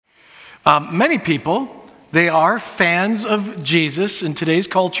Many people, they are fans of Jesus in today's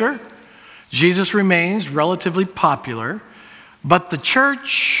culture. Jesus remains relatively popular, but the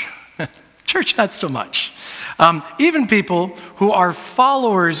church not so much. Even people who are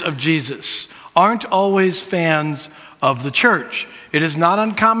followers of Jesus aren't always fans of the church. It is not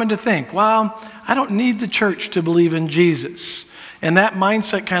uncommon to think, well, I don't need the church to believe in Jesus. And that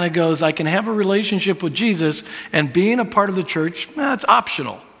mindset kind of goes, I can have a relationship with Jesus, and being a part of the church, it's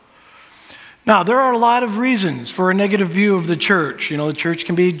optional. Now, there are a lot of reasons for a negative view of the church. The church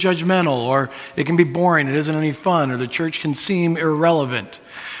can be judgmental, or it can be boring, it isn't any fun, or the church can seem irrelevant.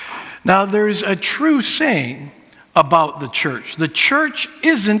 Now, there's a true saying about the church. The church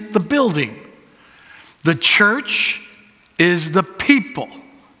isn't the building. The church is the people.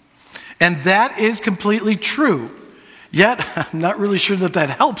 And that is completely true. Yet, I'm not really sure that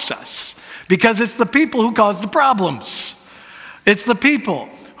helps us, because it's the people who cause the problems. It's the people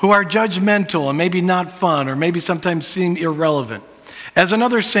who are judgmental and maybe not fun, or maybe sometimes seem irrelevant. As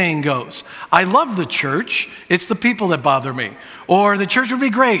another saying goes, I love the church, it's the people that bother me. Or the church would be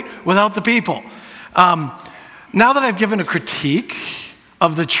great without the people. Now that I've given a critique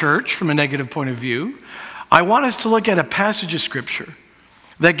of the church from a negative point of view, I want us to look at a passage of Scripture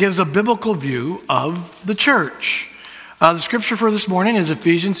that gives a biblical view of the church. The scripture for this morning is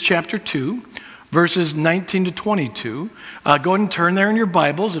Ephesians chapter 2, verses 19 to 22. Go ahead and turn there in your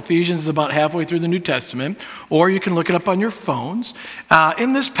Bibles. Ephesians is about halfway through the New Testament, or you can look it up on your phones.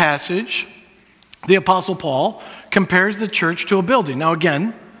 In this passage, the Apostle Paul compares the church to a building. Now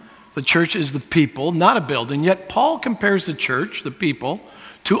again, the church is the people, not a building, yet Paul compares the church, the people,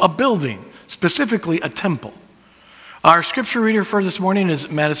 to a building, specifically a temple. Our scripture reader for this morning is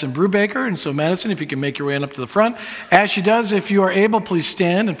Madison Brubaker, and so Madison, if you can make your way on up to the front. As she does, if you are able, please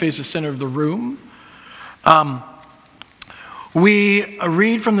stand and face the center of the room. We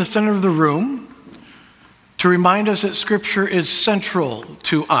read from the center of the room to remind us that Scripture is central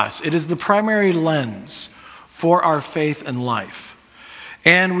to us. It is the primary lens for our faith and life.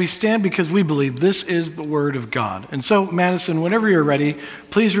 And we stand because we believe this is the Word of God. And so, Madison, whenever you're ready,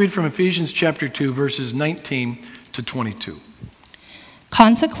 please read from Ephesians chapter 2, verses 19 to 22.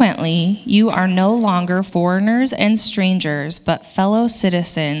 Consequently, you are no longer foreigners and strangers, but fellow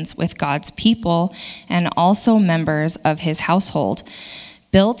citizens with God's people and also members of his household,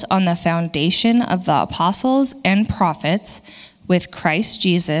 built on the foundation of the apostles and prophets, with Christ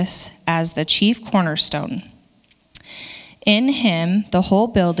Jesus as the chief cornerstone. In him, the whole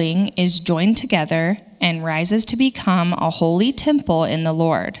building is joined together and rises to become a holy temple in the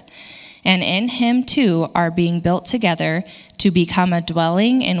Lord. And in him, too, are being built together to become a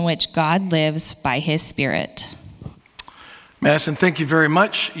dwelling in which God lives by his Spirit. Madison, thank you very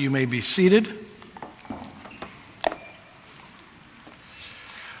much. You may be seated.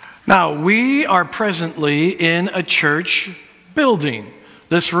 Now, we are presently in a church building.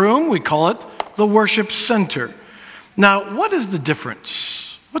 This room, we call it the worship center. Now, what is the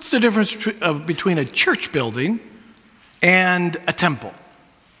difference? What's the difference between a church building and a temple?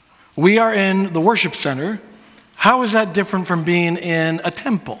 We are in the worship center. How is that different from being in a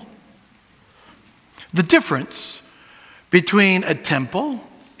temple? The difference between a temple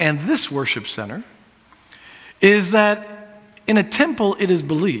and this worship center is that in a temple it is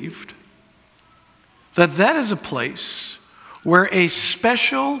believed that that is a place where a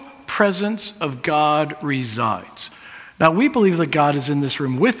special presence of God resides. Now, we believe that God is in this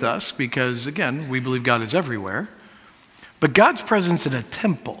room with us because, again, we believe God is everywhere. But God's presence in a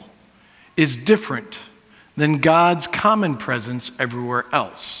temple is different than God's common presence everywhere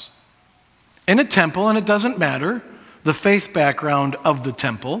else. In a temple, and it doesn't matter the faith background of the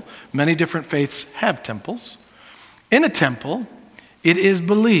temple, many different faiths have temples. In a temple, it is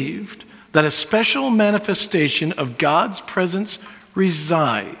believed that a special manifestation of God's presence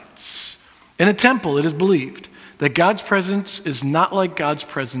resides. In a temple, it is believed that God's presence is not like God's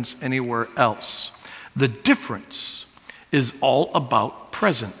presence anywhere else. The difference is all about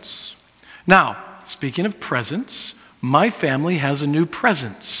presence. Now, speaking of presence, my family has a new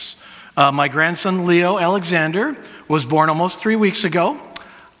presence. My grandson, Leo Alexander, was born almost 3 weeks ago.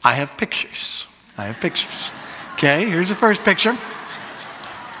 I have pictures. Okay, here's the first picture.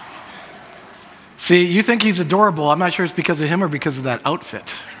 See, you think he's adorable. I'm not sure it's because of him or because of that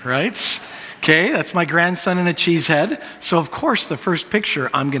outfit, right? Okay, that's my grandson in a cheese head. So, of course, the first picture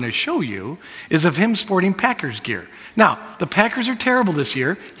I'm going to show you is of him sporting Packers gear. Now, the Packers are terrible this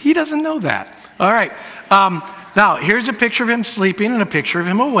year. He doesn't know that. All right. Now, here's a picture of him sleeping and a picture of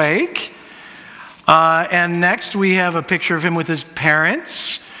him awake. And next, we have a picture of him with his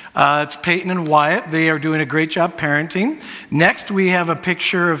parents. It's Peyton and Wyatt. They are doing a great job parenting. Next, we have a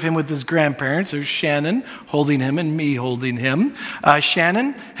picture of him with his grandparents. There's Shannon holding him and me holding him.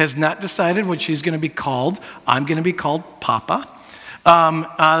 Shannon has not decided what she's going to be called. I'm going to be called Papa.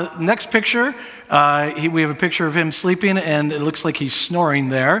 Next picture, we have a picture of him sleeping, and it looks like he's snoring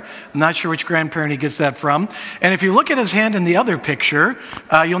there. I'm not sure which grandparent he gets that from. And if you look at his hand in the other picture,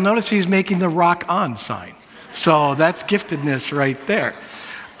 you'll notice he's making the rock on sign. So that's giftedness right there.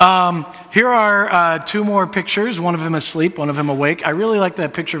 Here are two more pictures, one of him asleep, one of him awake. I really like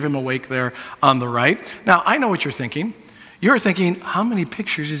that picture of him awake there on the right. Now, I know what you're thinking. You're thinking, how many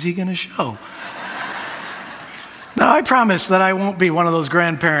pictures is he going to show? Now, I promise that I won't be one of those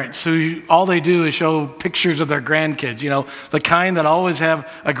grandparents who all they do is show pictures of their grandkids, you know, the kind that always have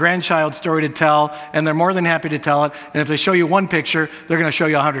a grandchild story to tell, and they're more than happy to tell it. And if they show you one picture, they're going to show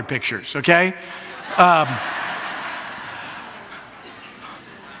you 100 pictures, okay?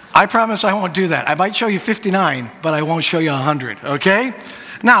 I promise I won't do that. I might show you 59, but I won't show you 100, okay?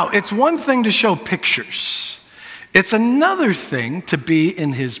 Now, it's one thing to show pictures. It's another thing to be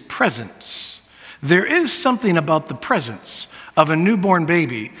in his presence. There is something about the presence of a newborn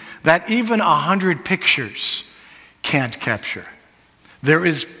baby that even 100 pictures can't capture. There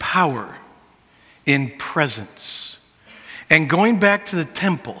is power in presence. And going back to the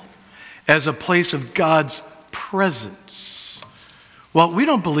temple as a place of God's presence, well, we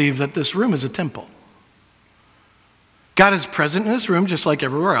don't believe that this room is a temple. God is present in this room just like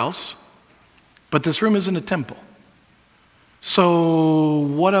everywhere else, but this room isn't a temple. So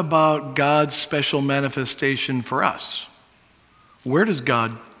what about God's special manifestation for us? Where does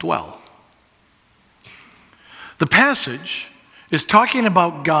God dwell? The passage is talking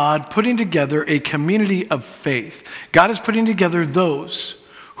about God putting together a community of faith. God is putting together those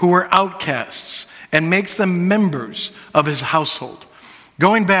who are outcasts and makes them members of his household.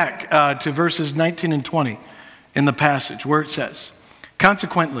 Going back to verses 19 and 20 in the passage where it says,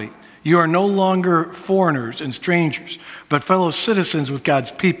 "Consequently, you are no longer foreigners and strangers, but fellow citizens with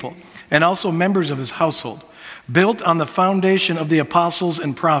God's people, and also members of his household, built on the foundation of the apostles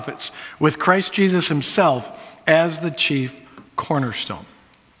and prophets, with Christ Jesus himself as the chief cornerstone."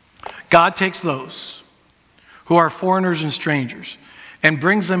 God takes those who are foreigners and strangers and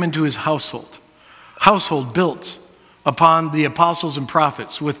brings them into his household built upon the apostles and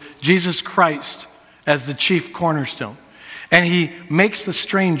prophets, with Jesus Christ as the chief cornerstone. And he makes the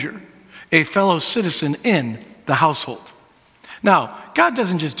stranger a fellow citizen in the household. Now, God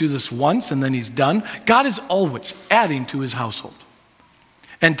doesn't just do this once and then he's done. God is always adding to his household.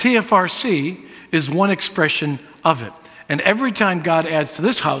 And TFRC is one expression of it. And every time God adds to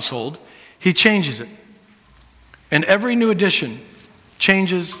this household, he changes it. And every new addition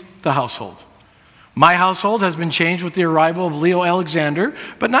changes the household. My household has been changed with the arrival of Leo Alexander,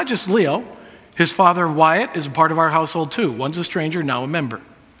 but not just Leo. His father, Wyatt, is a part of our household too. One's a stranger, now a member.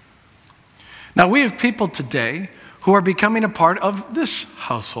 Now, we have people today who are becoming a part of this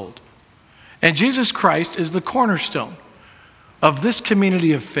household. And Jesus Christ is the cornerstone of this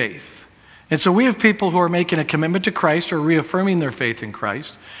community of faith. And so we have people who are making a commitment to Christ or reaffirming their faith in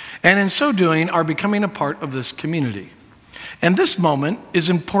Christ, and in so doing are becoming a part of this community. And this moment is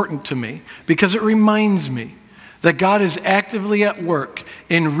important to me because it reminds me that God is actively at work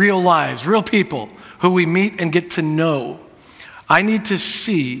in real lives, real people who we meet and get to know. I need to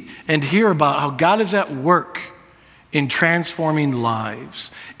see and hear about how God is at work in transforming lives.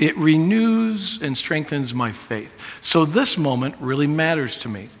 It renews and strengthens my faith. So this moment really matters to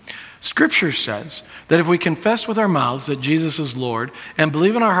me. Scripture says that if we confess with our mouths that Jesus is Lord and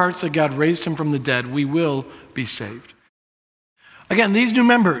believe in our hearts that God raised him from the dead, we will be saved. Again, these new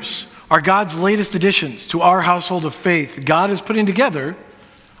members are God's latest additions to our household of faith. God is putting together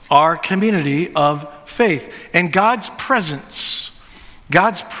our community of faith. And God's presence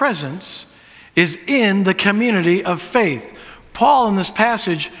is in the community of faith. Paul, in this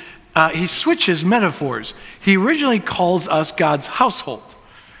passage, he switches metaphors. He originally calls us God's household.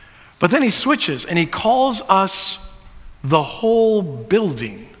 But then he switches and he calls us the whole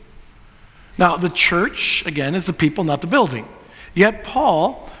building. Now, the church, again, is the people, not the building. Yet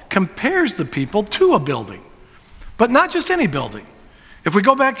Paul compares the people to a building, but not just any building. If we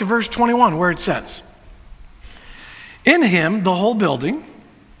go back to verse 21 where it says, "In him the whole building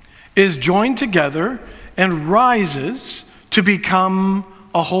is joined together and rises to become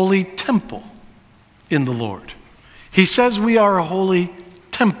a holy temple in the Lord." He says we are a holy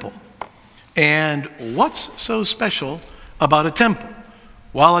temple. And what's so special about a temple?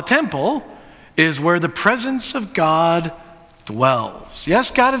 Well, a temple is where the presence of God dwells.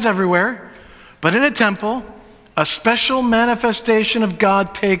 Yes, God is everywhere, but in a temple, a special manifestation of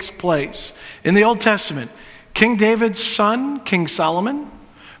God takes place. In the Old Testament, King David's son, King Solomon,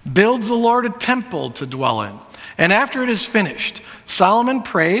 builds the Lord a temple to dwell in. And after it is finished, Solomon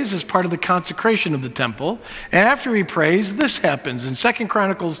prays as part of the consecration of the temple. And after he prays, this happens in 2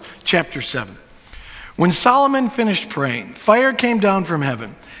 Chronicles chapter 7. When Solomon finished praying, fire came down from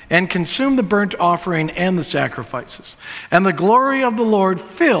heaven and consumed the burnt offering and the sacrifices. And the glory of the Lord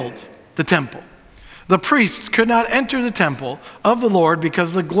filled the temple. The priests could not enter the temple of the Lord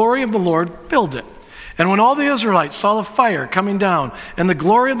because the glory of the Lord filled it. And when all the Israelites saw the fire coming down and the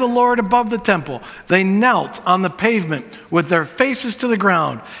glory of the Lord above the temple, they knelt on the pavement with their faces to the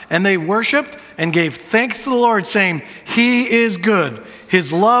ground, and they worshiped and gave thanks to the Lord, saying, "He is good.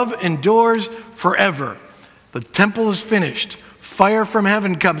 His love endures forever." The temple is finished. Fire from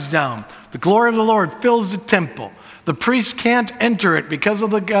heaven comes down. The glory of the Lord fills the temple. The priests can't enter it because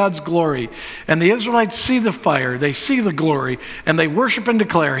of the God's glory. And the Israelites see the fire, they see the glory, and they worship and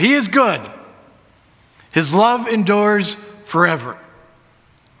declare, "He is good. His love endures forever."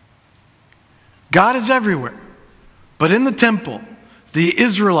 God is everywhere. But in the temple, the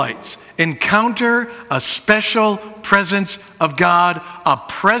Israelites encounter a special presence of God, a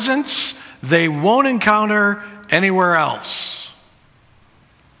presence they won't encounter anywhere else.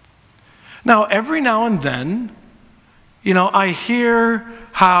 Now, every now and then, I hear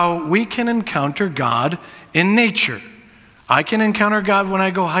how we can encounter God in nature. I can encounter God when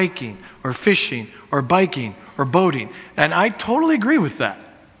I go hiking or fishing or biking or boating. And I totally agree with that.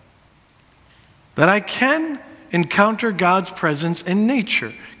 That I can encounter God's presence in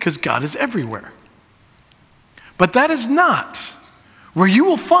nature because God is everywhere. But that is not where you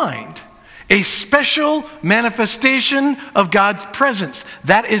will find a special manifestation of God's presence.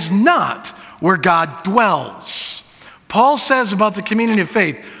 That is not where God dwells. Paul says about the community of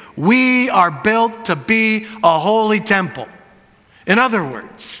faith, we are built to be a holy temple. In other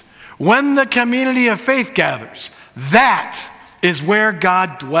words, when the community of faith gathers, that is where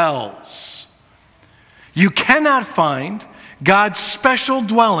God dwells. You cannot find God's special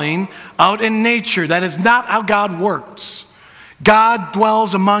dwelling out in nature. That is not how God works. God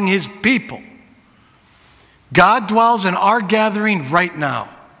dwells among his people. God dwells in our gathering right now.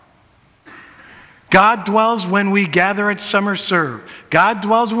 God dwells when we gather at Summer Serve. God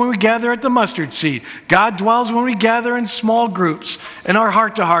dwells when we gather at the Mustard Seed. God dwells when we gather in small groups, in our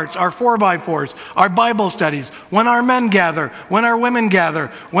heart-to-hearts, our 4x4s, our Bible studies, when our men gather, when our women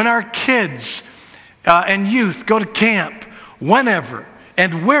gather, when our kids and youth go to camp, whenever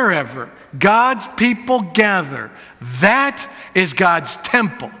and wherever God's people gather. That is God's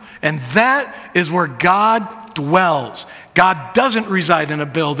temple, and that is where God dwells. God doesn't reside in a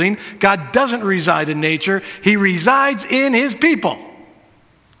building. God doesn't reside in nature. He resides in his people.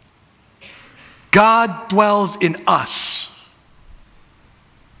 God dwells in us,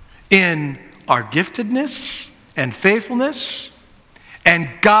 in our giftedness and faithfulness, and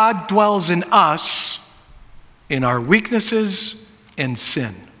God dwells in us in our weaknesses and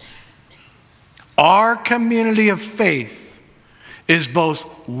sin. Our community of faith is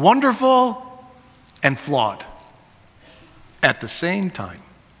both wonderful and flawed at the same time.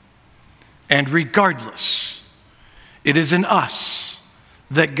 And regardless, it is in us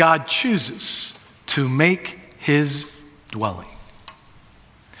that God chooses to make his dwelling.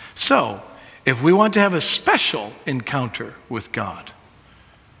 So, if we want to have a special encounter with God,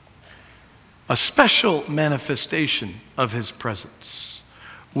 a special manifestation of his presence,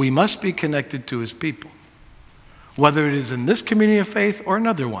 we must be connected to his people, whether it is in this community of faith or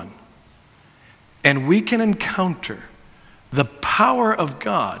another one. And we can encounter the power of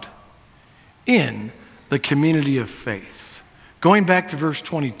God in the community of faith. Going back to verse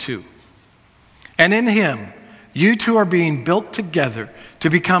 22. And in him, you two are being built together to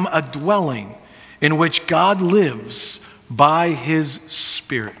become a dwelling in which God lives by his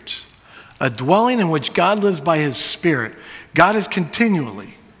Spirit. A dwelling in which God lives by his Spirit. God is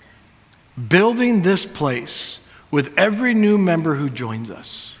continually building this place with every new member who joins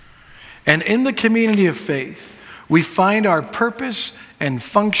us. And in the community of faith, we find our purpose and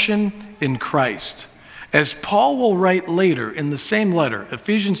function in Christ. As Paul will write later in the same letter,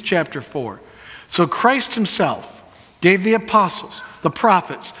 Ephesians chapter 4. So Christ himself gave the apostles, the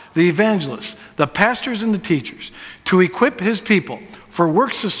prophets, the evangelists, the pastors and the teachers to equip his people for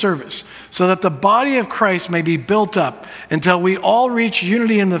works of service, so that the body of Christ may be built up until we all reach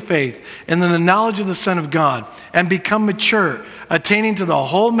unity in the faith and in the knowledge of the Son of God and become mature, attaining to the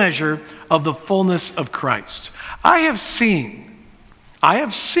whole measure of the fullness of Christ. I have seen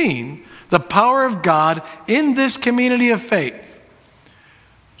the power of God in this community of faith,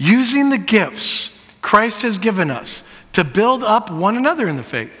 using the gifts, Christ has given us to build up one another in the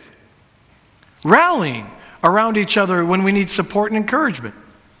faith, rallying around each other when we need support and encouragement,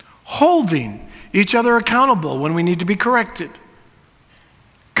 holding each other accountable when we need to be corrected,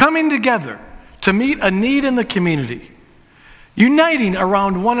 coming together to meet a need in the community, uniting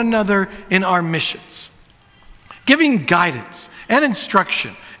around one another in our missions, giving guidance and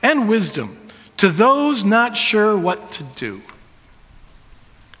instruction and wisdom to those not sure what to do.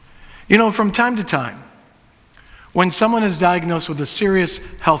 You know, from time to time, when someone is diagnosed with a serious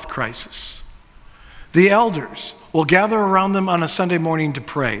health crisis, the elders will gather around them on a Sunday morning to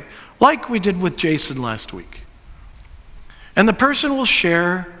pray, like we did with Jason last week. And the person will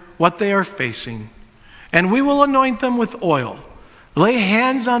share what they are facing, and we will anoint them with oil, lay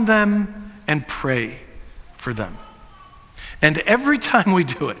hands on them, and pray for them. And every time we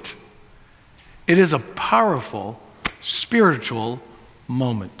do it, it is a powerful spiritual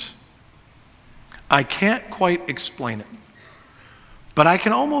moment. I can't quite explain it, but I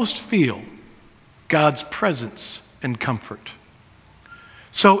can almost feel God's presence and comfort.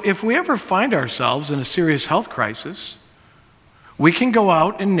 So if we ever find ourselves in a serious health crisis, we can go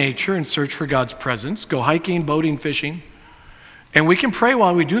out in nature and search for God's presence, go hiking, boating, fishing, and we can pray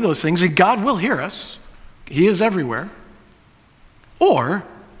while we do those things, and God will hear us. He is everywhere. Or,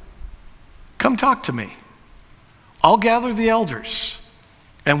 come talk to me. I'll gather the elders,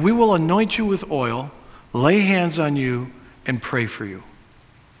 and we will anoint you with oil, lay hands on you, and pray for you.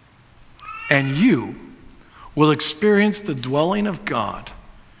 And you will experience the dwelling of God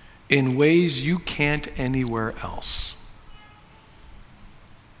in ways you can't anywhere else.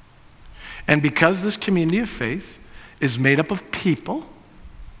 And because this community of faith is made up of people,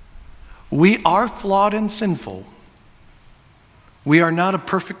 we are flawed and sinful. We are not a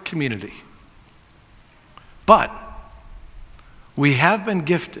perfect community. But we have been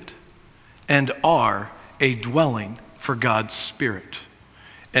gifted and are a dwelling for God's Spirit.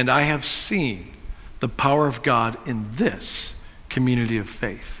 And I have seen the power of God in this community of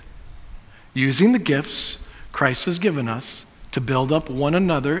faith, using the gifts Christ has given us to build up one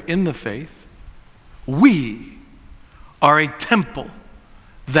another in the faith. We are a temple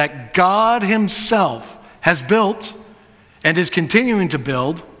that God Himself has built and is continuing to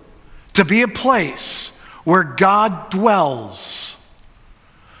build to be a place where God dwells,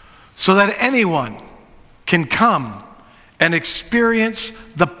 so that anyone can come and experience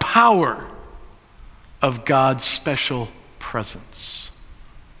the power of God's special presence.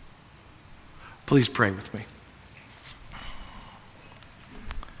 Please pray with me.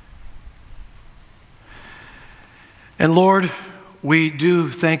 And Lord, we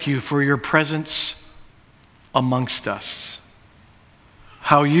do thank you for your presence amongst us.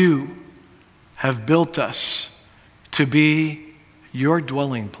 How you have built us to be your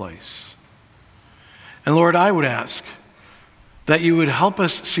dwelling place. And Lord, I would ask that you would help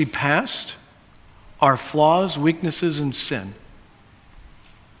us see past our flaws, weaknesses, and sin.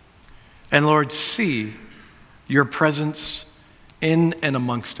 And Lord, see your presence in and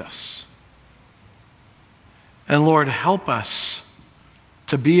amongst us. And Lord, help us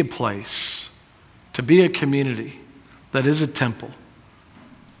to be a place, to be a community that is a temple,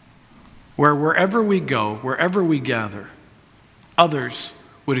 where wherever we go, wherever we gather, others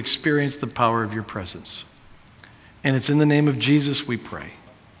would experience the power of your presence. And it's in the name of Jesus we pray.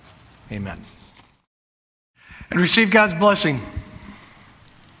 Amen. And receive God's blessing.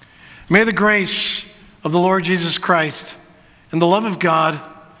 May the grace of the Lord Jesus Christ and the love of God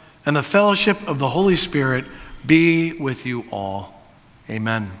and the fellowship of the Holy Spirit be with you all.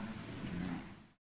 Amen.